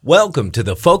Welcome to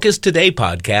the Focus Today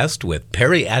podcast with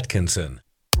Perry Atkinson.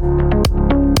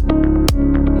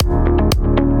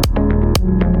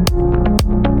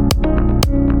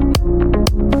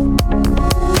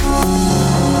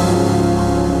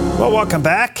 Well, welcome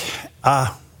back.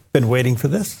 Been waiting for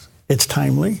this. It's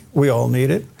timely. We all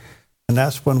need it. And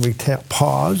that's when we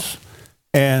pause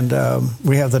and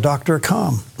we have the Dr.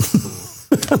 Calm.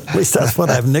 At least that's what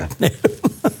I've nicknamed him.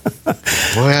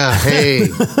 Well, hey,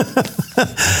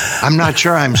 I'm not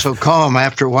sure I'm so calm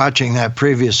after watching that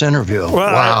previous interview. Well,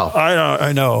 wow.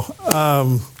 I know.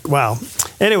 Wow.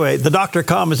 Anyway, the Dr.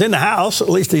 Calm is in the house. At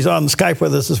least he's on Skype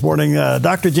with us this morning.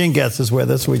 Dr. Getz is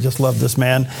with us. We just love this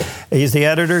man. He's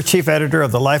the chief editor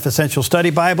of the Life Essential Study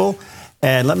Bible.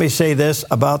 And let me say this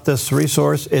about this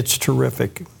resource. It's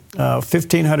terrific.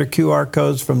 1,500 QR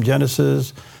codes from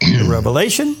Genesis to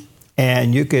Revelation.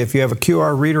 And if you have a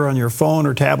QR reader on your phone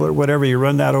or tablet or whatever, you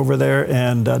run that over there,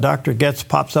 and Dr. Getz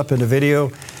pops up in the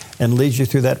video and leads you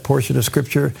through that portion of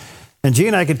Scripture. And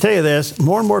Gene, I can tell you this,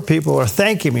 more and more people are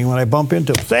thanking me when I bump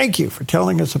into them. Thank you for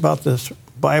telling us about this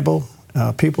Bible.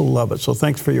 People love it, so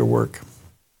thanks for your work.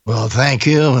 Well, thank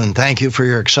you, and thank you for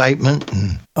your excitement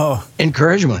and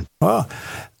encouragement. Oh.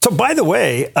 So, by the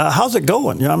way, how's it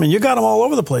going? You got them all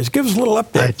over the place. Give us a little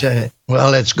update.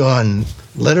 Well, it's going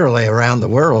literally around the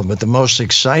world, but the most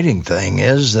exciting thing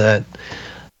is that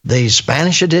the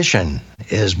Spanish edition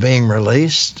is being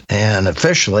released and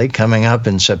officially coming up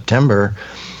in September,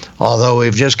 although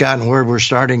we've just gotten word we're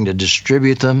starting to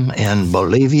distribute them in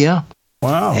Bolivia.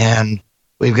 Wow. And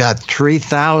we've got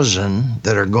 3,000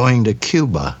 that are going to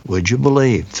Cuba. Would you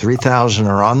believe? 3,000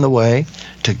 are on the way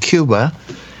to Cuba.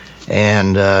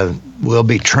 And we'll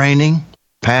be training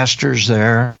pastors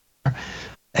there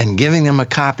and giving them a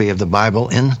copy of the Bible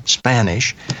in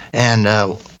Spanish. And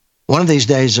one of these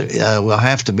days we'll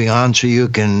have to be on so you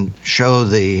can show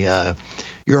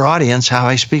your audience how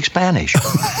I speak Spanish.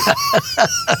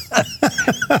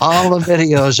 All the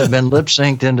videos have been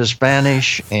lip-synced into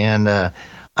Spanish, and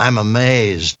I'm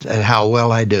amazed at how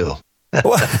well I do.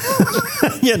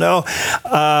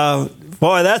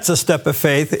 Boy, that's a step of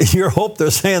faith. You hope they're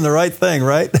saying the right thing,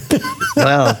 right?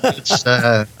 Well, it's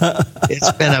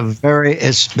been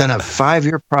a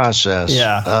 5-year process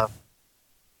of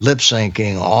lip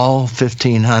syncing all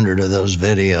 1,500 of those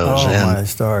videos. Oh, and my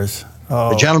stars!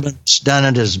 The gentleman that's done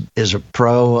it is a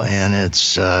pro, and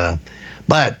it's.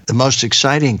 But the most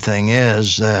exciting thing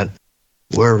is that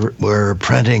we're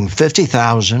printing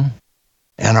 50,000,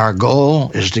 and our goal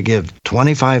is to give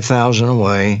 25,000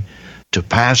 away to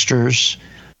pastors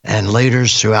and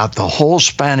leaders throughout the whole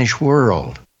Spanish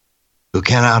world who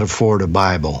cannot afford a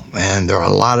Bible. And there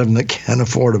are a lot of them that can't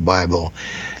afford a Bible.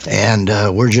 And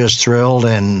we're just thrilled,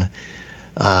 and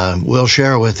we'll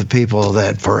share with the people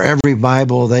that for every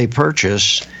Bible they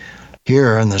purchase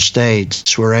here in the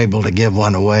States, we're able to give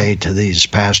one away to these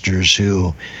pastors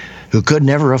who could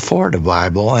never afford a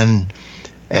Bible. And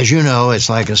as you know, it's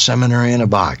like a seminary in a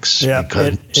box. Yeah,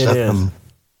 it is.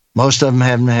 Most of them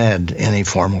haven't had any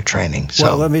formal training. So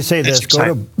well, let me say this.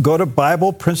 Go to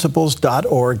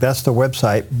BiblePrinciples.org. That's the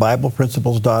website,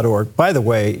 BiblePrinciples.org. By the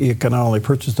way, you can not only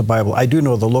purchase the Bible. I do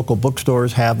know the local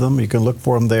bookstores have them. You can look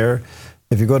for them there.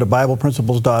 If you go to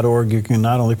BiblePrinciples.org, you can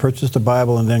not only purchase the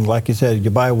Bible, and then, like you said, you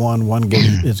buy one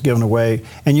is given away.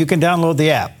 And you can download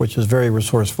the app, which is very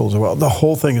resourceful as well. The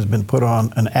whole thing has been put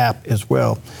on an app as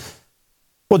well.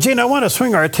 Well, Gene, I want to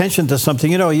swing our attention to something.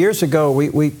 Years ago,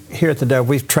 we here at the Dev,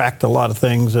 we've tracked a lot of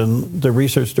things and the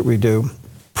research that we do.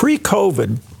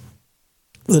 Pre-COVID,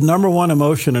 the number one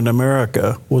emotion in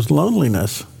America was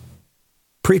loneliness.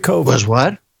 Pre-COVID. Was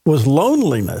what? Was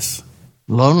loneliness.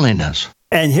 Loneliness.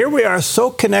 And here we are so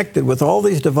connected with all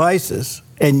these devices,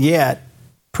 and yet,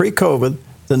 pre-COVID,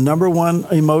 the number one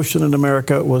emotion in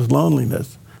America was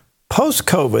loneliness.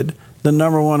 Post-COVID, the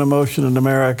number one emotion in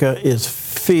America is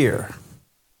fear.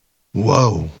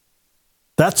 Whoa.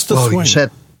 That's the swing.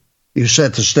 You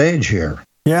set the stage here.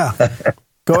 Yeah.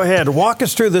 Go ahead. Walk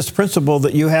us through this principle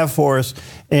that you have for us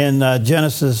in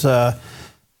Genesis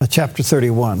chapter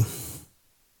 31.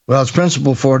 Well, it's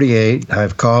principle 48.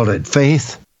 I've called it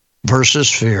faith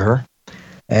versus fear.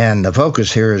 And the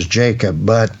focus here is Jacob.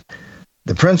 But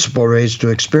the principle reads,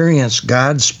 to experience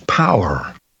God's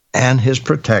power and his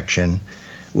protection,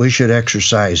 we should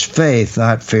exercise faith,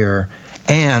 not fear,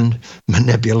 and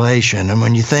manipulation. And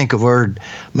when you think of word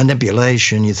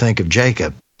manipulation, you think of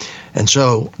Jacob. And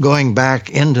so going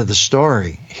back into the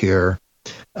story here,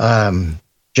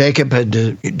 Jacob had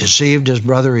deceived his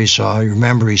brother Esau. You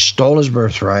remember, he stole his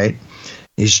birthright.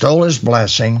 He stole his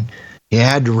blessing. He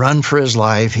had to run for his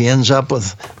life. He ends up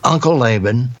with Uncle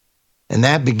Laban. And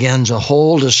that begins a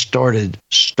whole distorted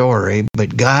story.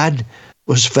 But God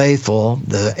was faithful.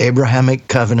 The Abrahamic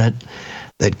covenant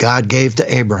that God gave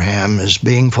to Abraham is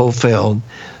being fulfilled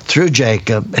through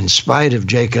Jacob, in spite of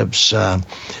Jacob's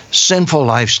sinful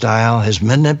lifestyle, his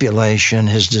manipulation,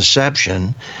 his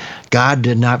deception. God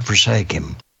did not forsake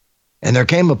him. And there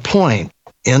came a point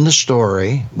in the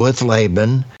story with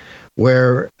Laban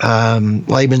where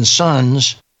Laban's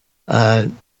sons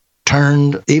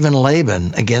turned even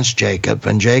Laban against Jacob,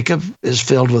 and Jacob is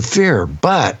filled with fear.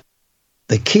 But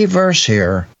the key verse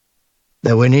here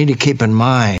that we need to keep in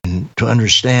mind to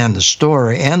understand the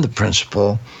story and the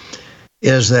principle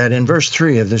is that in verse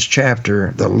 3 of this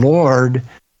chapter, the Lord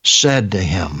said to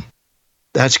him,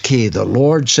 that's key, the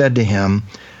Lord said to him,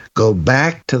 go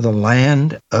back to the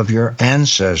land of your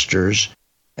ancestors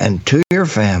and to your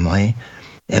family,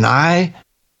 and I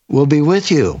will be with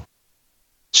you.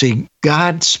 See,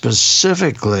 God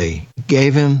specifically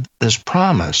gave him this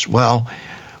promise. Well,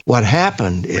 what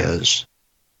happened is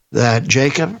that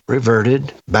Jacob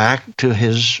reverted back to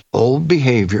his old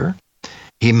behavior.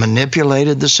 He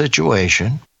manipulated the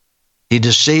situation. He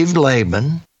deceived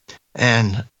Laban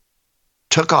and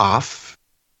took off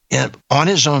on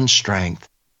his own strength,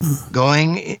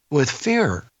 going with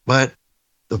fear. But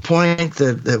the point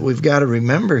that we've got to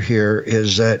remember here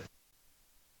is that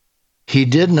he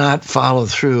did not follow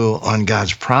through on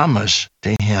God's promise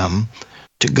to him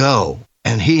to go.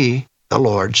 And he, the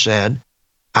Lord, said,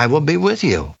 I will be with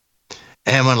you.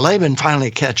 And when Laban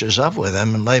finally catches up with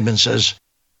him, and Laban says,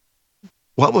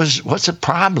 what's the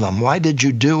problem? Why did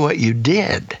you do what you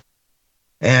did?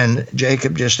 And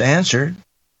Jacob just answered,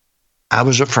 I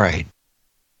was afraid.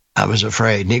 I was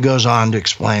afraid. And he goes on to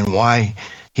explain why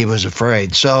he was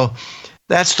afraid. So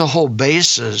that's the whole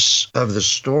basis of the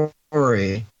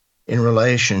story in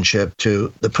relationship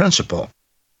to the principle.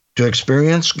 To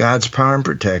experience God's power and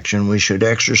protection, we should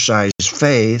exercise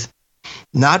faith,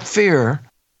 not fear,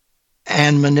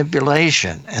 and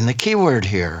manipulation. And the key word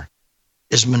here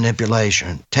is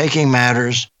manipulation, taking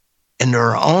matters into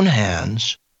our own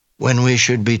hands when we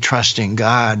should be trusting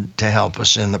God to help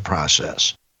us in the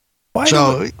process.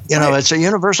 It's a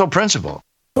universal principle.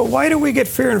 But why do we get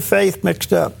fear and faith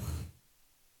mixed up?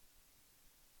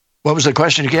 What was the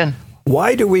question again?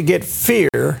 Why do we get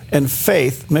fear and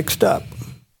faith mixed up?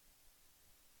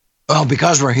 Well,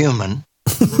 because we're human.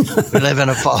 We live in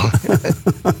a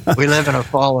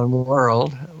fallen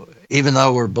world. Even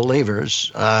though we're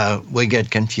believers, we get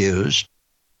confused.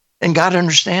 And God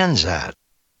understands that.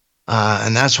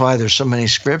 And that's why there's so many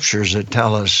scriptures that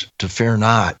tell us to fear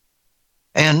not.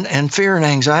 And fear and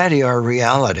anxiety are a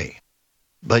reality.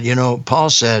 But, Paul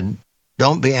said,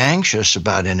 don't be anxious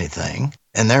about anything.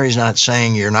 And there he's not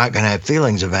saying you're not going to have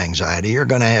feelings of anxiety. You're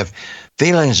going to have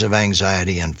feelings of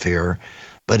anxiety and fear.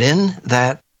 But in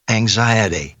that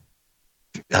anxiety,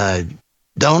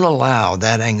 don't allow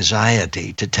that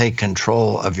anxiety to take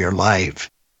control of your life.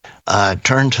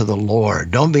 Turn to the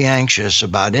Lord. Don't be anxious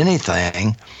about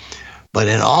anything, but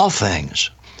in all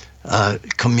things,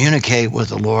 communicate with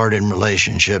the Lord in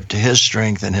relationship to his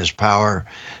strength and his power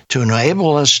to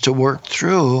enable us to work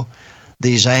through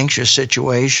these anxious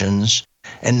situations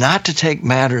and not to take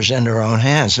matters into our own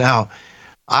hands. Now,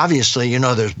 obviously,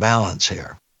 there's balance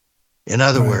here. In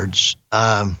other words,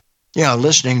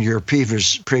 listening to your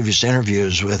previous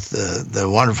interviews with the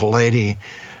wonderful lady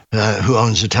who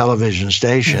owns a television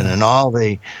station and all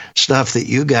the stuff that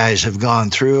you guys have gone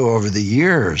through over the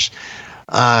years,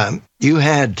 you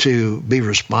had to be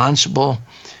responsible.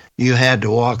 You had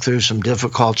to walk through some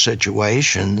difficult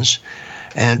situations,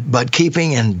 but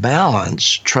keeping in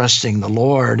balance, trusting the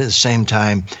Lord, at the same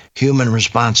time, human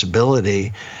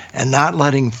responsibility, and not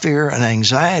letting fear and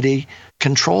anxiety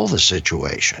control the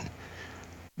situation.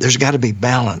 There's got to be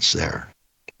balance there.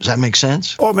 Does that make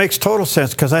sense? Oh, it makes total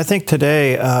sense, because I think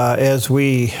today, as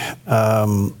we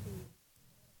are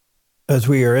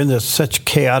in this such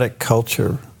chaotic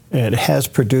culture, it has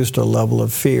produced a level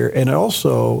of fear, and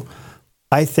also,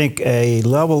 I think, a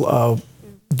level of,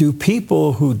 do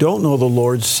people who don't know the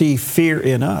Lord see fear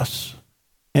in us?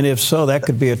 And if so, that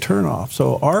could be a turnoff.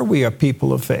 So are we a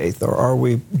people of faith, or are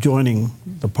we joining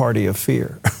the party of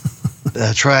fear?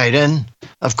 That's right. And,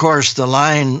 of course, the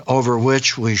line over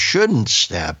which we shouldn't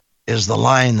step is the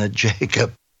line that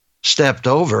Jacob stepped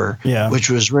over, which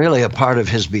was really a part of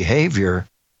his behavior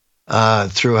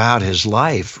throughout his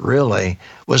life, really,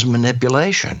 was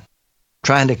manipulation,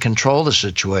 trying to control the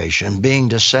situation, being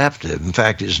deceptive. In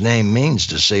fact, his name means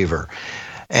deceiver.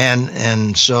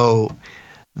 And so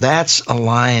that's a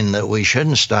line that we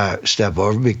shouldn't step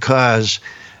over, because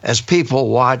as people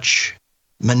watch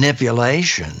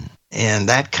manipulation and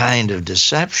that kind of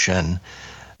deception,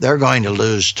 they're going to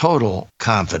lose total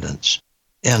confidence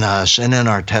in us and in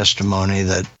our testimony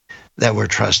that we're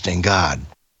trusting God.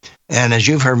 And as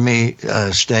you've heard me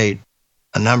state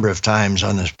a number of times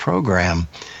on this program,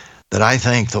 that I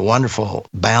think the wonderful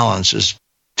balance is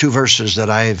two verses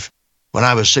that when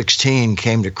I was 16,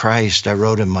 came to Christ, I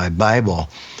wrote in my Bible,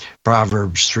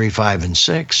 Proverbs 3, 5, and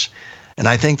 6. And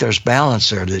I think there's balance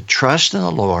there, to trust in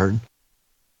the Lord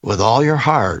with all your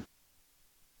heart.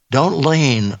 Don't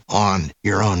lean on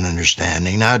your own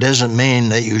understanding. Now, it doesn't mean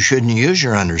that you shouldn't use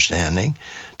your understanding.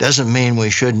 Doesn't mean we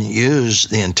shouldn't use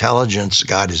the intelligence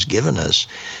God has given us.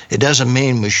 It doesn't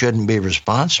mean we shouldn't be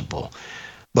responsible.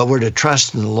 But we're to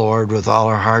trust in the Lord with all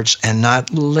our hearts and not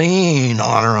lean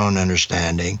on our own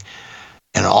understanding.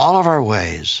 In all of our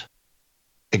ways,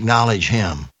 acknowledge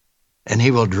Him, and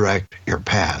He will direct your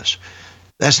paths.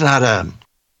 That's not a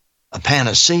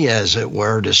panacea, as it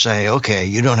were, to say, okay,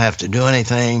 you don't have to do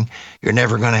anything, you're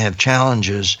never going to have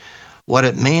challenges. What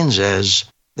it means is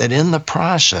that in the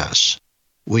process,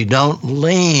 we don't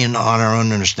lean on our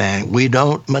own understanding, we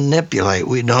don't manipulate,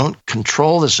 we don't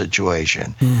control the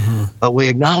situation, but we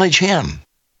acknowledge Him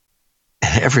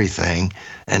in everything,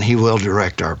 and He will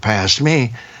direct our paths. To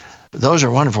me, those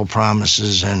are wonderful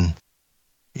promises, and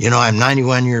I'm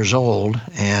 91 years old,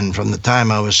 and from the time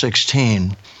I was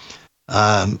 16,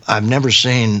 I've never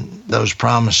seen those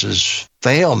promises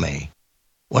fail me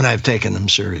when I've taken them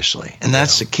seriously. And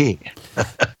that's the key.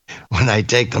 When I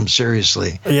take them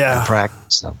seriously and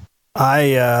practice them.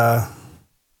 I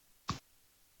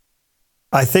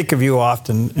think of you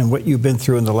often and what you've been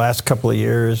through in the last couple of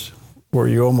years, where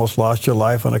you almost lost your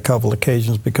life on a couple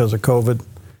occasions because of COVID.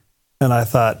 And I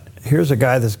thought, here's a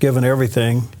guy that's given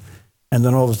everything, and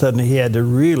then all of a sudden he had to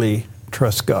really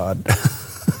trust God.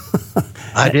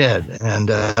 I did, and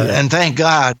thank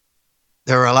God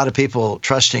there were a lot of people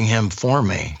trusting Him for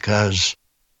me, because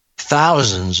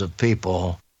thousands of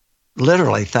people,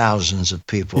 literally thousands of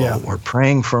people, were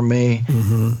praying for me,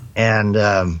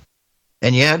 and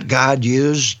yet God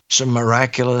used some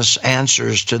miraculous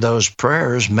answers to those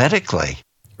prayers medically,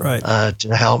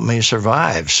 to help me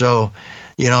survive. So,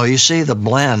 you see the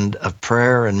blend of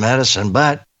prayer and medicine.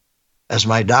 But as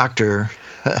my doctor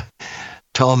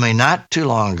told me not too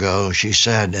long ago, she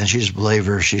said, and she's a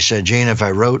believer, she said, Gene, if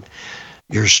I wrote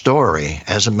your story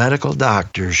as a medical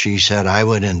doctor, she said, I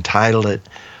would entitle it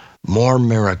More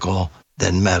Miracle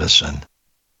Than Medicine.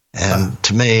 And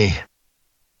to me,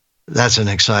 that's an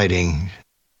exciting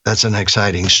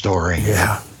story.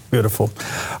 Yeah, beautiful.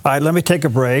 All right, let me take a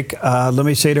break. Let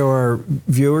me say to our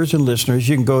viewers and listeners,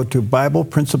 you can go to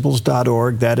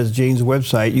BiblePrinciples.org. That is Gene's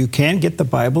website. You can get the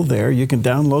Bible there. You can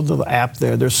download the app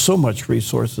there. There's so much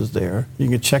resources there. You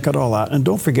can check it all out. And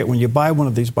don't forget, when you buy one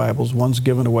of these Bibles, one's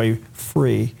given away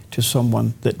free to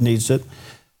someone that needs it.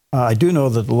 I do know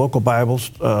that the local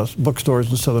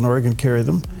bookstores in Southern Oregon carry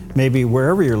them. Maybe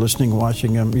wherever you're listening and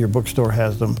watching them, your bookstore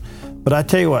has them. But I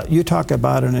tell you what, you talk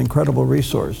about an incredible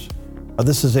resource.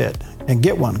 This is it. And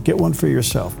get one for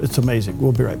yourself. It's amazing.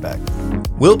 We'll be right back.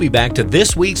 We'll be back to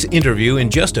this week's interview in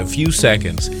just a few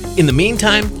seconds. In the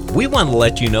meantime, we want to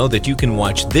let you know that you can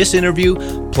watch this interview,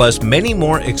 plus many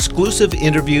more exclusive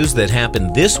interviews that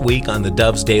happen this week on the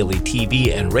Dove's Daily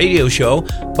TV and radio show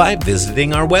by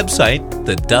visiting our website,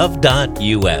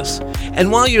 thedove.us.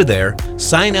 And while you're there,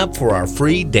 sign up for our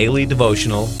free daily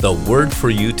devotional, The Word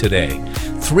for You Today.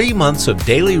 3 months of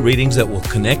daily readings that will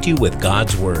connect you with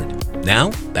God's Word.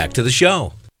 Now, back to the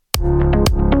show.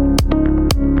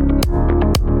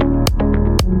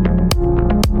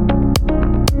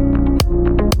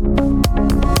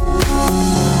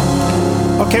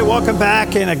 Okay, welcome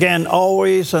back. And again,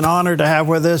 always an honor to have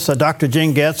with us Dr.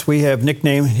 Gene Getz. We have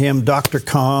nicknamed him Dr.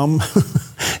 Calm.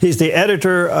 He's the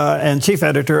editor and chief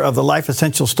editor of the Life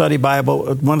Essential Study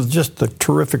Bible, one of just the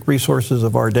terrific resources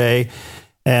of our day.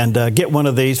 And get one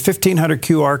of these 1,500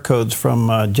 QR codes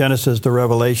from Genesis to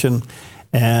Revelation.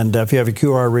 And if you have a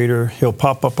QR reader, he'll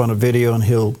pop up on a video and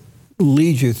he'll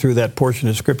lead you through that portion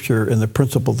of Scripture and the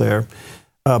principle there.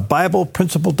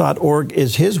 BiblePrinciple.org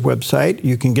is his website.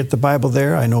 You can get the Bible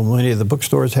there. I know many of the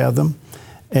bookstores have them.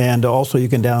 And also you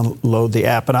can download the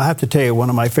app. And I have to tell you, one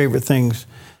of my favorite things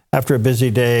after a busy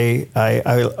day,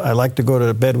 I like to go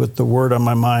to bed with the Word on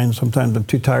my mind. Sometimes I'm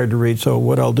too tired to read. So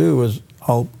what I'll do is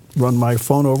I'll run my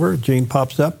phone over. Gene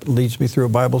pops up, leads me through a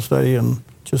Bible study, and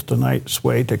just a nice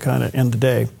way to kind of end the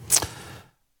day.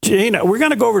 Gene, we're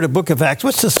going to go over to the book of Acts.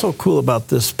 What's just so cool about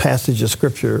this passage of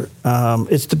Scripture?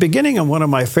 It's the beginning of one of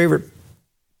my favorite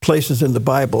places in the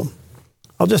Bible.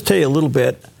 I'll just tell you a little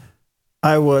bit.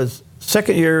 I was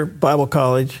second year Bible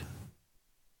college,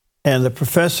 and the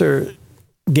professor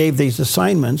gave these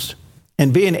assignments,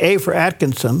 and being A for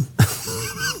Atkinson,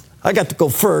 I got to go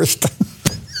first.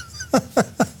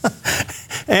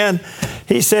 And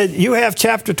he said, you have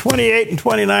chapter 28 and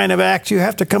 29 of Acts. You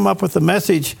have to come up with a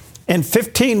message in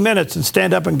 15 minutes and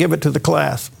stand up and give it to the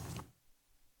class.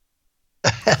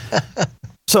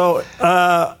 So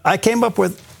I came up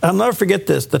with, I'll never forget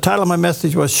this. The title of my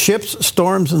message was Ships,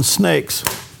 Storms, and Snakes.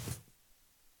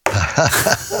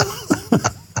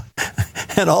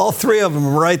 And all three of them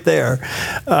are right there.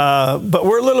 But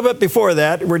we're a little bit before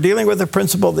that. We're dealing with a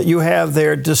principle that you have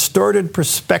there, distorted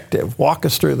perspective. Walk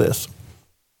us through this.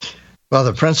 Well,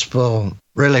 the principle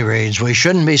really reads, we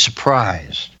shouldn't be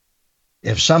surprised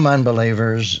if some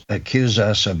unbelievers accuse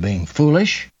us of being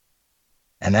foolish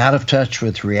and out of touch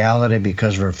with reality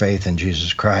because of our faith in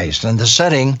Jesus Christ. And the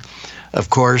setting, of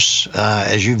course,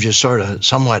 as you've just sort of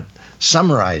somewhat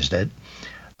summarized it,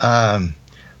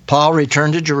 Paul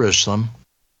returned to Jerusalem.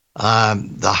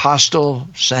 The hostile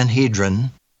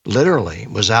Sanhedrin literally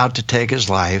was out to take his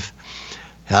life.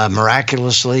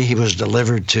 Miraculously, he was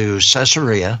delivered to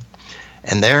Caesarea.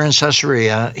 And there in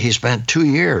Caesarea, he spent 2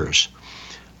 years.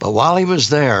 But while he was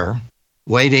there,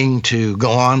 waiting to go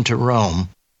on to Rome,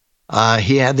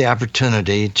 he had the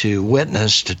opportunity to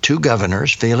witness to two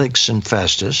governors, Felix and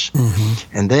Festus.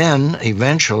 Mm-hmm. And then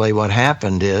eventually what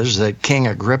happened is that King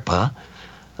Agrippa,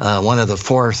 one of the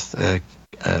fourth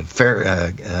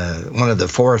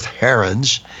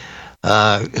Herods,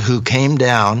 who came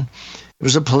down, it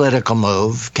was a political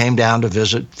move, came down to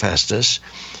visit Festus.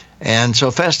 And so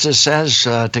Festus says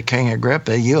to King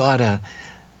Agrippa, you ought to,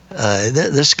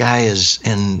 this guy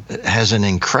has an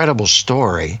incredible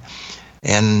story.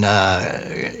 And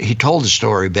he told the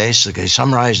story, basically,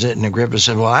 summarized it, and Agrippa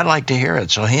said, well, I'd like to hear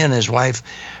it. So he and his wife,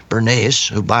 Bernice,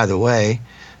 who, by the way,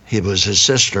 he was his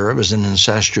sister, it was an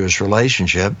incestuous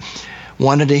relationship,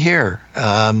 wanted to hear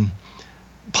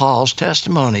Paul's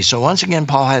testimony. So once again,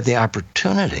 Paul had the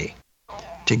opportunity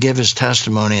to give his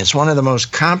testimony. It's one of the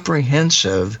most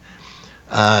comprehensive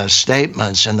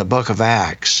statements in the book of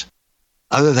Acts,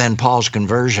 other than Paul's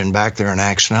conversion back there in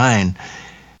Acts 9,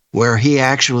 where he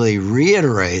actually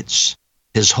reiterates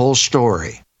his whole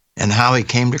story and how he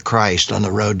came to Christ on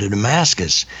the road to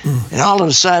Damascus. And all of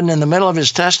a sudden, in the middle of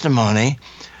his testimony,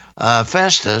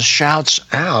 Festus shouts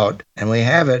out, and we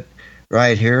have it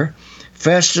right here,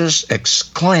 Festus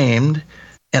exclaimed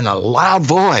in a loud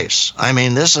voice. I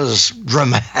mean, this is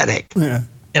dramatic. Yeah.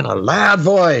 In a loud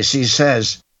voice, he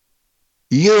says,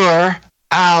 you're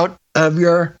out of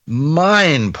your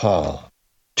mind, Paul.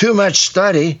 Too much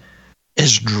study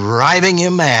is driving you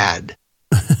mad.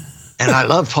 And I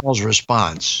love Paul's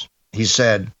response. He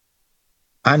said,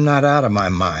 I'm not out of my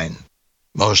mind,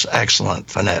 most excellent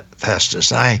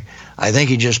Festus. I think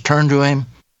he just turned to him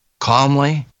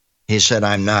calmly. He said,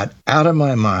 I'm not out of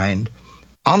my mind.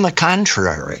 On the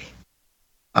contrary,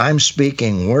 I'm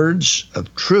speaking words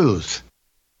of truth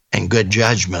and good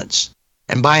judgments.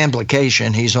 And by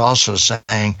implication, he's also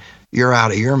saying, you're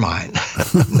out of your mind,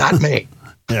 not me.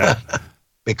 Yeah.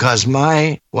 Because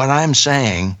what I'm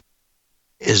saying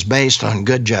is based on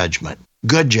good judgment.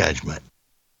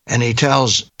 And he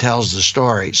tells the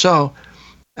story. So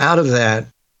out of that,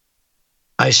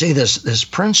 I see this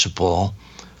principle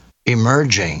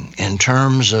emerging in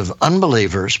terms of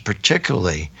unbelievers,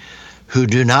 particularly, who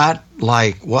do not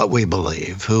like what we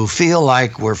believe, who feel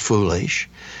like we're foolish,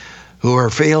 who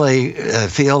are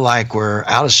feel like we're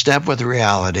out of step with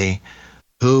reality,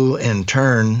 who in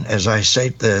turn, as I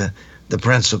state the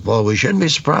principle, we shouldn't be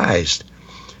surprised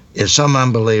if some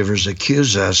unbelievers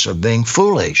accuse us of being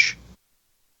foolish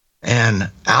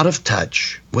and out of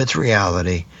touch with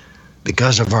reality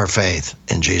because of our faith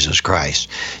in Jesus Christ.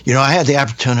 You know, I had the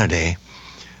opportunity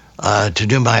to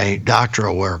do my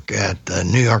doctoral work at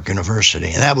New York University,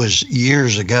 and that was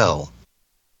years ago.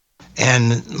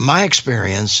 And my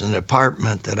experience in the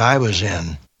department that I was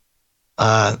in,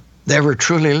 they were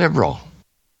truly liberal.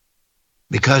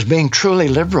 Because being truly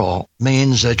liberal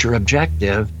means that you're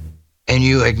objective and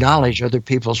you acknowledge other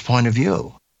people's point of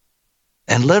view.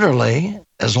 And literally,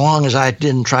 as long as I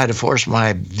didn't try to force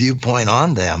my viewpoint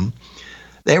on them,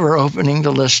 they were opening to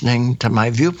listening to my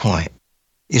viewpoint.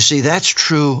 You see, that's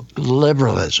true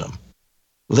liberalism.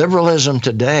 Liberalism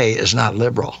today is not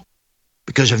liberal.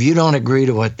 Because if you don't agree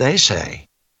to what they say,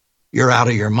 you're out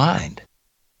of your mind.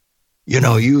 You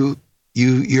know,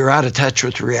 you're out of touch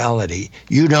with reality.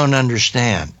 You don't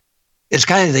understand. It's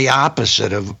kind of the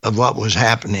opposite of what was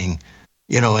happening,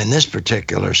 you know, in this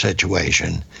particular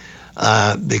situation,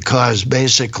 because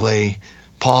basically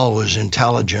Paul was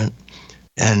intelligent,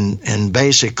 and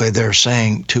basically they're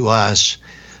saying to us,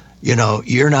 you know,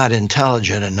 you're not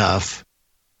intelligent enough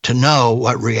to know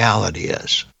what reality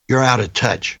is. You're out of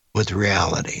touch with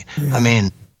reality. Yeah. I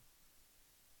mean,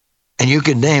 And you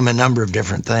could name a number of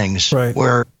different things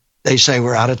where they say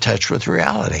we're out of touch with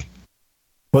reality.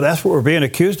 Well, that's what we're being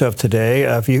accused of today.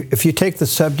 If you take the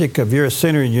subject of you're a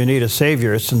sinner and you need a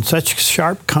Savior, it's in such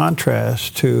sharp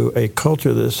contrast to a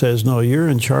culture that says, no, you're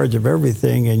in charge of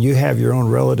everything and you have your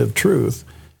own relative truth.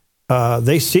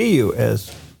 They see you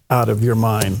as out of your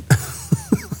mind.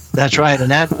 That's right.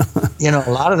 And that,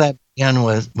 a lot of that began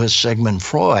with Sigmund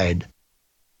Freud,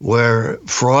 where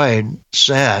Freud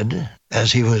said,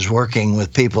 as he was working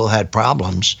with people who had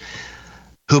problems,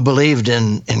 who believed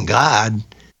in God,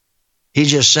 he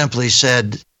just simply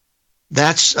said,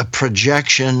 that's a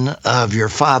projection of your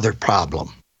father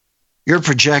problem. You're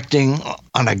projecting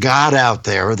on a God out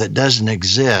there that doesn't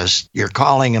exist. You're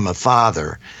calling him a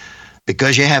father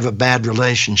because you have a bad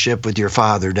relationship with your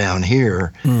father down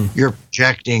here. You're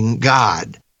projecting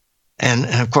God. And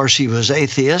of course, he was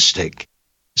atheistic.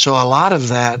 So a lot of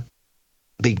that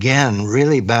began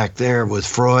really back there with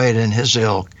Freud and his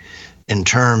ilk in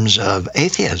terms of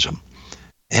atheism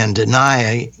and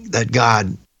deny that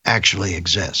God actually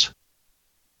exists.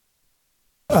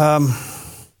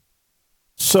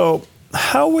 So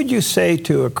how would you say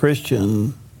to a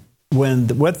Christian when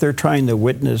what they're trying to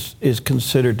witness is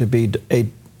considered to be a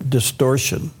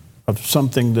distortion of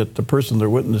something that the person they're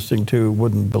witnessing to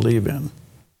wouldn't believe in?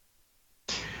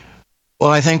 Well,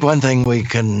 I think one thing we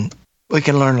can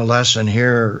learn a lesson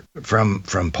here from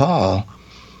Paul,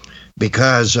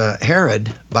 because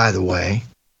Herod, by the way,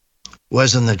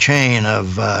 was in the chain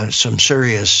of some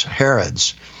serious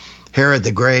Herods. Herod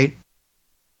the Great,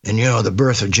 and the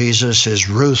birth of Jesus, his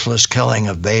ruthless killing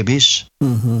of babies.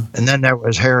 And then there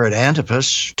was Herod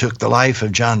Antipas, took the life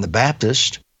of John the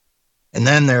Baptist. And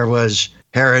then there was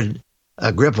Herod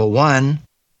Agrippa I,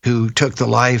 who took the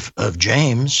life of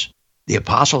James, the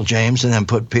Apostle James, and then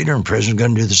put Peter in prison,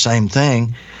 going to do the same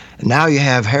thing. And now you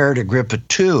have Herod Agrippa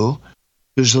II,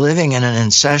 who's living in an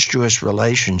incestuous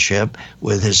relationship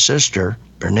with his sister,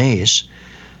 Bernice.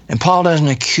 And Paul doesn't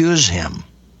accuse him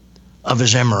of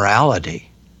his immorality.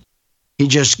 He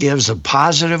just gives a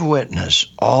positive witness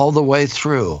all the way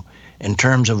through in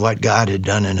terms of what God had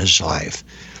done in his life.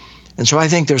 And so I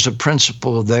think there's a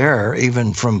principle there,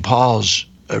 even from Paul's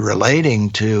relating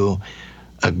to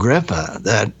Agrippa,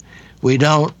 that we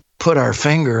don't put our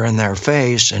finger in their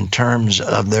face in terms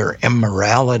of their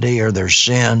immorality or their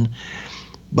sin,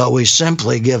 but we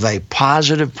simply give a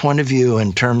positive point of view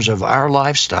in terms of our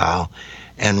lifestyle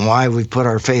and why we put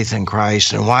our faith in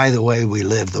Christ and why the way we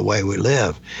live the way we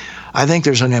live. I think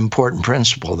there's an important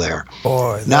principle there.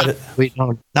 Boy, not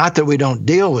that we don't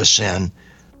deal with sin,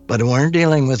 but when we're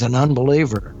dealing with an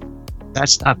unbeliever,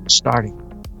 that's not the starting.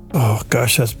 Oh,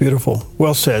 gosh, that's beautiful.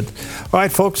 Well said. All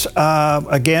right, folks,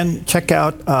 again, check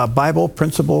out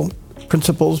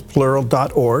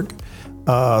BiblePrinciplesplural.org,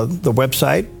 the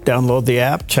website, download the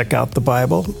app, check out the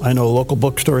Bible. I know local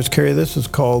bookstores carry this. It's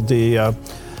called the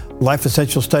Life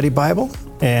Essential Study Bible,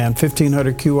 and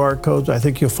 1,500 QR codes. I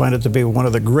think you'll find it to be one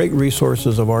of the great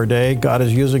resources of our day. God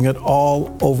is using it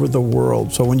all over the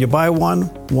world. So when you buy one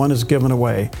is given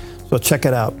away. So check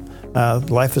it out.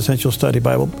 Life Essential Study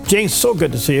Bible. James, so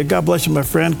good to see you. God bless you, my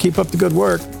friend. Keep up the good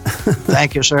work.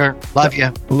 Thank you, sir. Love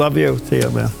you. Love you. See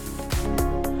you, man.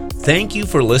 Thank you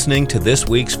for listening to this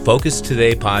week's Focus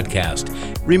Today podcast.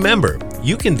 Remember,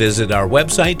 you can visit our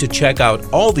website to check out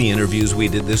all the interviews we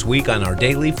did this week on our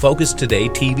daily Focus Today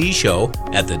TV show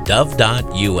at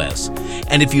thedove.us.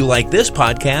 And if you like this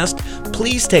podcast,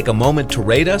 please take a moment to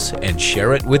rate us and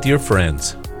share it with your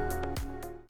friends.